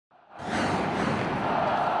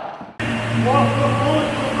It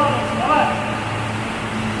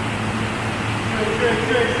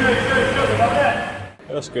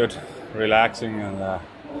was good, relaxing, and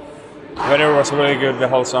weather was really good the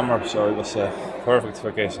whole summer, so it was a perfect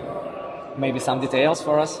vacation. Maybe some details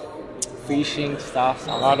for us? Fishing stuff?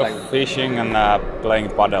 A lot of fishing and playing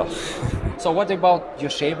paddle. So what about your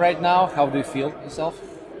shape right now? How do you feel yourself?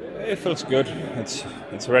 It feels good.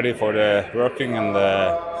 It's ready for the working, and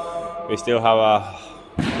we still have a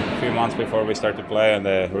few months before we start to play in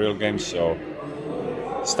the real games, so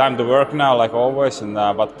it's time to work now, like always. And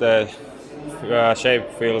but the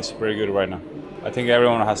shape feels pretty good right now. I think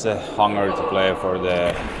everyone has a hunger to play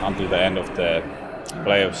until the end of the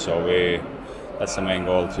playoffs, so that's the main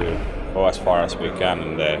goal, to go as far as we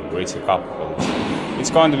can and reach the cup. But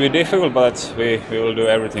it's going to be difficult, but we will do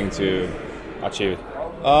everything to achieve it.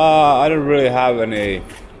 I don't really have any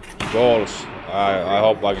goals. I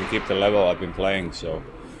hope I can keep the level I've been playing, so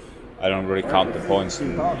I don't really count the points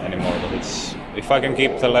anymore. But if I can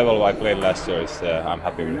keep the level I played last year, I'm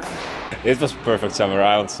happy with it. It was perfect summer,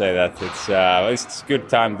 I would say that. It's a good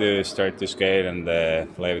time to start to skate and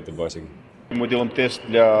play with the boys again. Мы делаем тест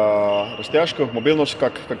для растяжки, мобильность,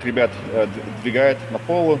 как ребят двигает на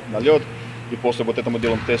полу, на лед. И после вот этого мы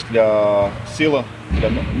делаем тест для силы, для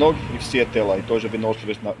ног и все тела, и тоже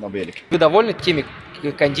выносливость на велике. Вы довольны теми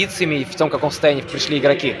кондициями и в том, в каком состоянии пришли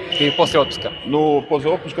игроки после отпуска? Ну,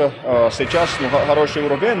 после отпуска сейчас хороший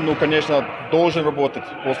уровень, ну, конечно, должен работать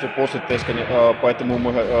после теста, поэтому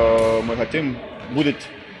мы хотим, будет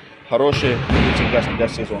хороший для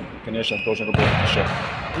сезона. Конечно, должен работать еще.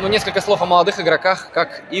 Ну, несколько слов о молодых игроках,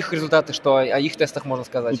 как их результаты, что о их тестах можно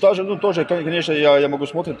сказать? Тоже, конечно, я могу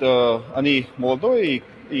смотреть, они молодые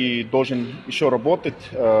и должен еще работать,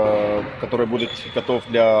 который будет готов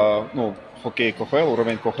для хоккей КХЛ,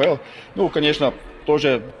 уровень КХЛ. Ну, конечно,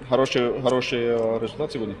 тоже хороший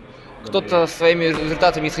результат сегодня. Кто-то своими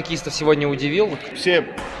результатами из хоккеистов сегодня удивил? Все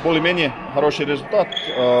более-менее хороший результат.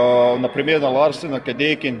 Например, Ларсен,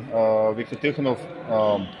 Кадейкин, Виктор Тихонов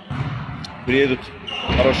приедут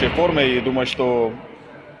в хорошей форме, и думаю, что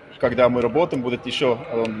когда мы работаем, будет еще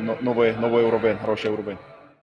новый уровень, хороший уровень.